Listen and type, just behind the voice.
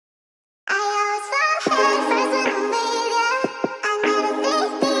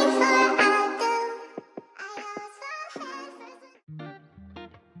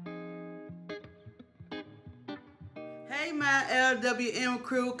Hey my LWM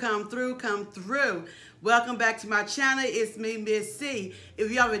crew, come through. Welcome back to my channel. It's me, Missy.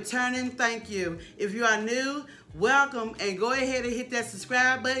 If you are returning, thank you. If you are new, welcome, and go ahead and hit that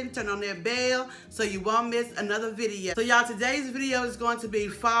subscribe button, turn on that bell so you won't miss another video. So y'all, today's video is going to be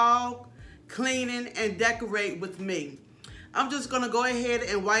fall cleaning and decorate with me. I'm just gonna go ahead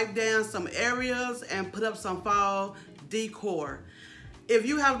and wipe down some areas and put up some fall decor. If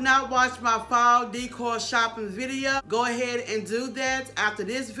you have not watched my fall decor shopping video, go ahead and do that after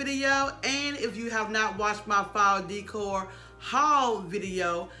this video. And if you have not watched my fall decor haul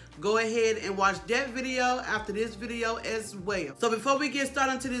video, go ahead and watch that video after this video as well. So before we get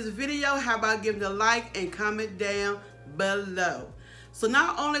started into this video, how about giving a like and comment down below. So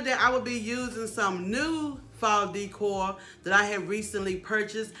not only that I will be using some new fall decor that I have recently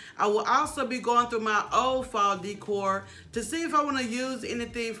purchased, I will also be going through my old fall decor to see if I want to use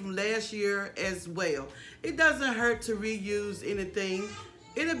anything from last year as well. It doesn't hurt to reuse anything.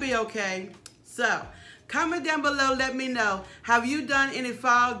 It'll be okay. So comment down below, let me know, have you done any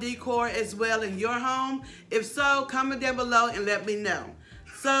fall decor as well in your home? If so, comment down below and let me know.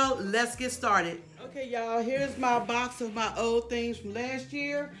 So let's get started. Okay y'all, here's my box of my old things from last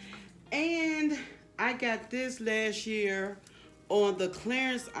year, and I got this last year on the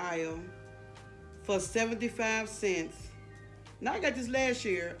clearance aisle for 75 cents. Now I got this last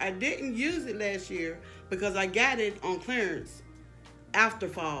year. I didn't use it last year because I got it on clearance after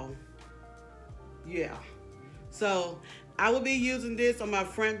fall. Yeah. So I will be using this on my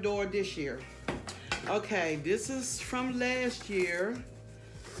front door this year. Okay, this is from last year.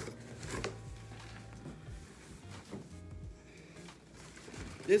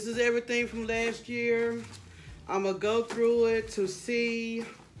 This is everything from last year. I'm gonna go through it to see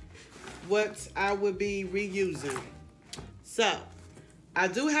what I would be reusing. So, I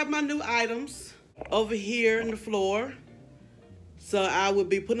do have my new items over here on the floor. So I will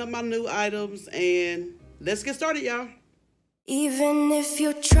be putting up my new items, and let's get started, y'all. Even if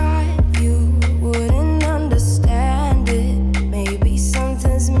you tried, you wouldn't understand it. Maybe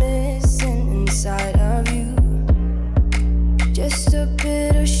something's missing inside of you. Just a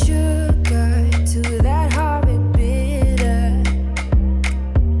bit of sugar to that horrid bitter.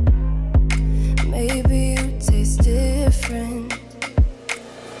 Maybe you taste different.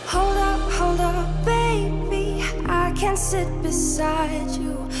 Hold up, baby. I can sit beside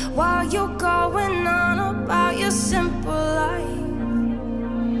you while you're going on about your simple life.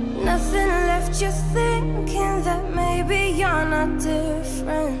 Nothing left you thinking that maybe you're not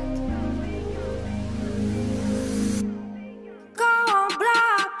different.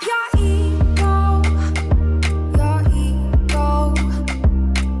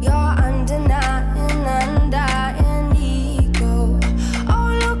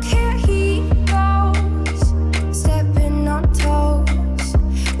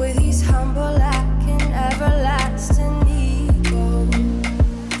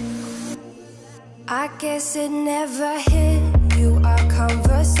 I guess it never hit you. Our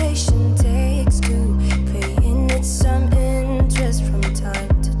conversation takes two, paying it some interest from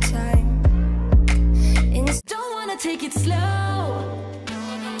time to time. Don't wanna take it slow,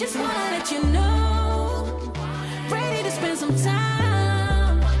 just wanna let you know. Ready to spend some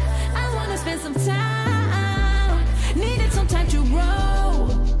time. I wanna spend some time. Needed some time to grow.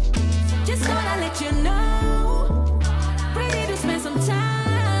 Just wanna let you know. Ready to spend some time.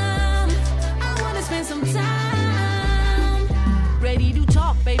 Spend some time. Ready to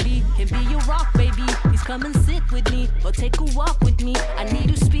talk, baby. Can be your rock, baby. Please come and sit with me or take a walk with me. I need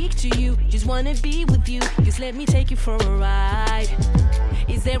to speak to you. Just wanna be with you. Just let me take you for a ride.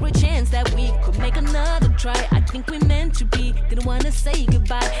 Is there a chance that we could make another try? I think we're meant to be. Didn't wanna say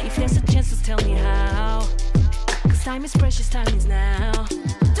goodbye. If there's a chance, just tell me how. Cause time is precious, time is now.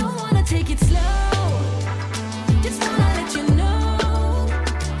 Don't wanna take it slow. Just wanna let you know.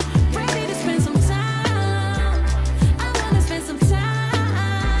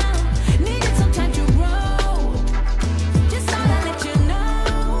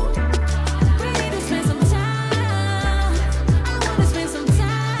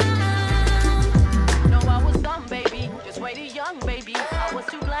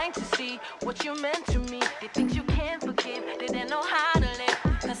 What you meant to me, the things you can't forgive, didn't know how to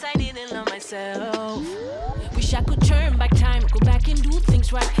live, cause I didn't love myself. Wish I could turn back time, go back and do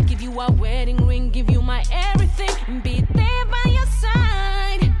things right, give you a wedding ring, give you my everything, and be there by your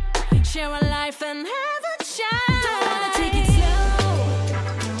side, share a life and have a child. Don't wanna take it slow,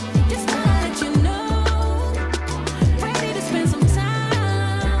 just wanna let you know.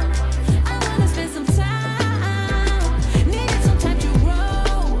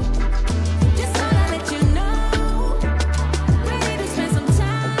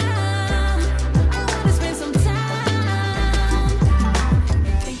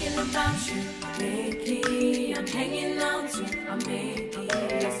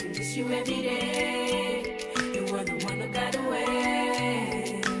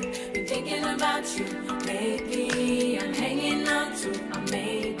 without you. Maybe I'm hanging on to a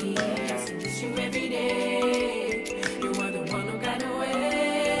maybe. I still miss you every day. You are the one who got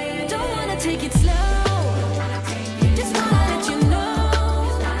away. Don't wanna take it slow. Just wanna let you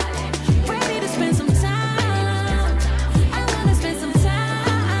know. Ready to spend some time. I wanna spend some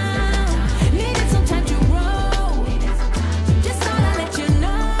time. Needed some time to grow. Just wanna let you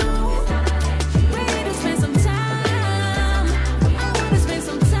know. Ready to spend some time. I wanna spend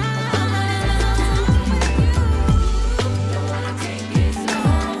some time with you. Don't wanna take it slow.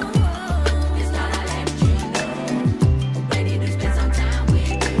 Just wanna let you know. Ready to spend some time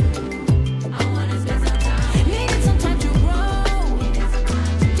with you. I wanna spend some time. Needed some time to grow.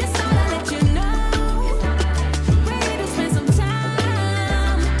 Just wanna let you know. Ready to spend some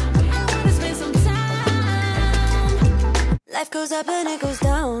time. I wanna spend some time. Life goes up and it goes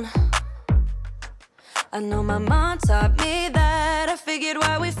down. I know my mom taught me that. I figured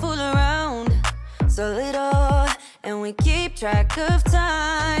why we fool around so little, and we keep track of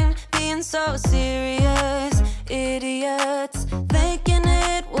time, being so serious, idiots, thinking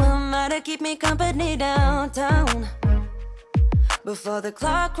it will matter, keep me company downtown before the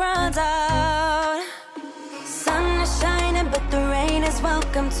clock runs out. Sun is shining, but the rain is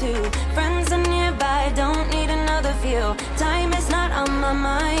welcome too. Friends are nearby, don't need another view. Time is not on my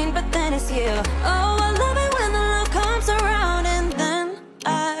mind, but then it's you. Oh, I love it when the love comes around, and then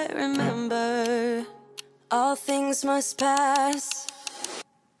I remember all things must pass.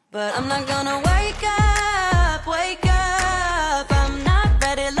 But I'm not gonna wake up, wake up. I'm not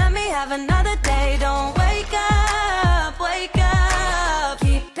ready, let me have another day. Don't wake up, wake up.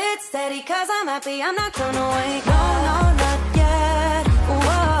 Keep it steady, cause I'm happy, I'm not gonna wake up. No, not yet,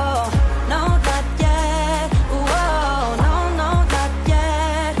 whoa. No, not yet, whoa. No, not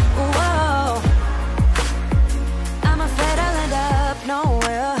yet, whoa. I'm afraid I'll end up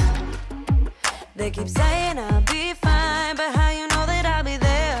nowhere. They keep saying I'll be fine, but how you know that I'll be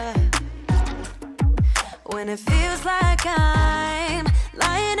there when it feels like I'm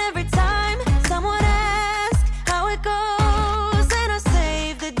lying every time someone asks how it goes, and I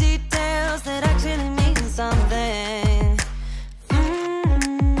save the details that actually mean something.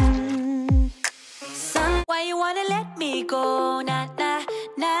 Son, why you wanna let me go? Nah, nah,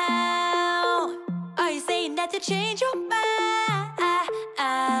 now. Are you saying that to change your mind?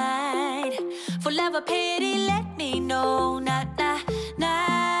 For love or pity, let me know. Nah, nah,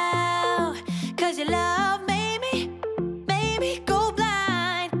 now. Cause your love made me go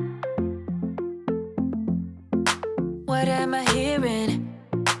blind. What am I hearing?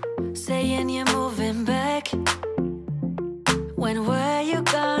 Saying you're moving back. When were you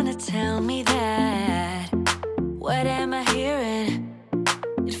gonna tell me that? What am I hearing?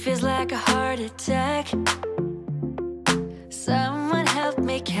 It feels like a heart attack. Someone help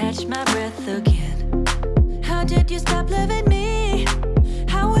me catch my breath again. How did you stop loving me?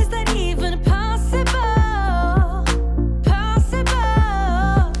 How is that even possible? Possible?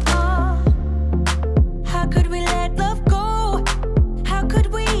 How could we let love go? How could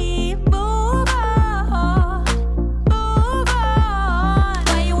we move on? Move on.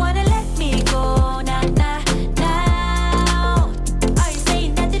 Why you wanna let me go? Nah, nah, now. Are you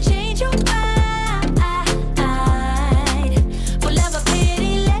saying that to change your mind? For love or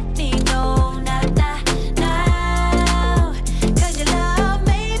pity, let me know. Nah, nah, now. Cause your love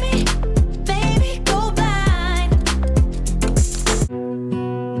made me, baby, go blind.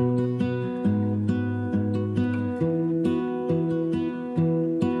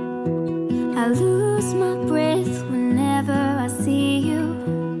 I lose my breath whenever I see you.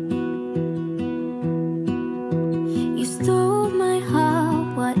 You stole my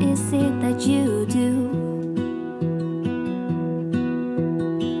heart, what is it that you do?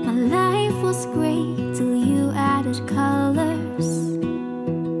 My life was great till you added colors.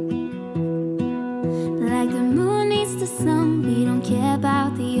 Like the moon needs the sun, we don't care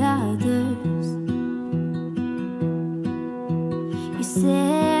about the others. You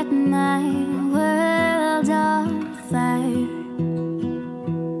set my world on fire.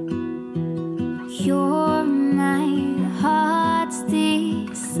 You're my heart's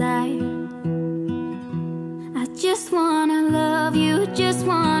desire. I just wanna love you, just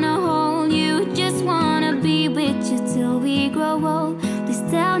wanna hold you, just wanna be with you till we grow old. Please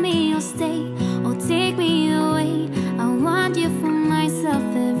tell me you'll stay or take me away. I want you for myself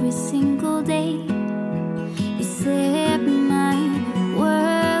every single day. You set my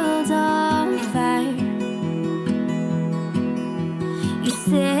world on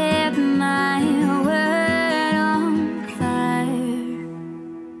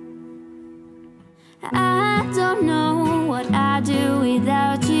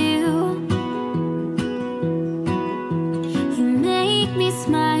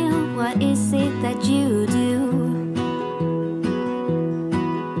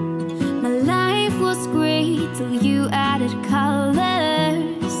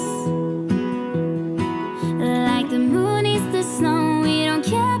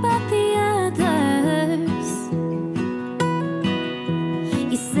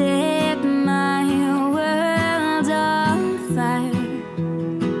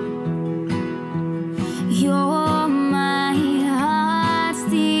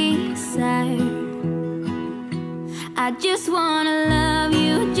just wanna love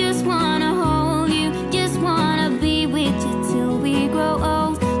you, just wanna hold you, just wanna be with you till we grow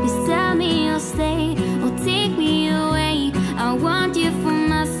old. Please tell me you'll stay or take me away. I want you for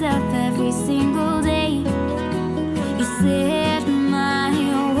myself every single day. You set my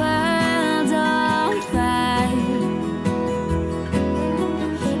world on fire.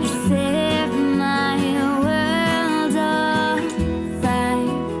 You set my world on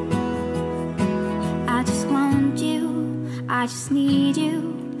fire. I just want you, I just need you.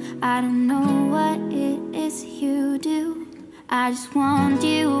 I don't know what it is you do. I just want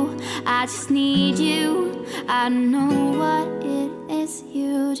you, I just need you. I don't know what it is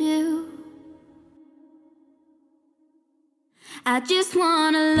you do. I just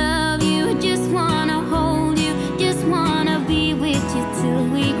wanna love you, just wanna hold you, just wanna be with you till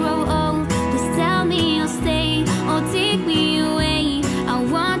we grow old. Please tell me you'll stay or take me away. I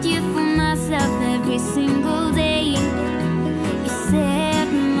want you for myself every single day. You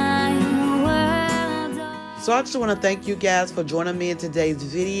set my world on. So I just want to thank you guys for joining me in today's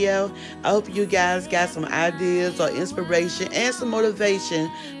video. I hope you guys got some ideas or inspiration and some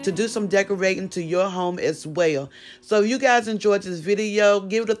motivation to do some decorating to your home as well. So if you guys enjoyed this video,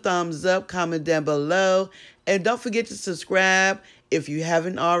 give it a thumbs up, comment down below, and don't forget to subscribe if you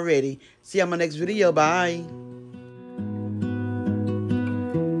haven't already. See you on my next video. Bye.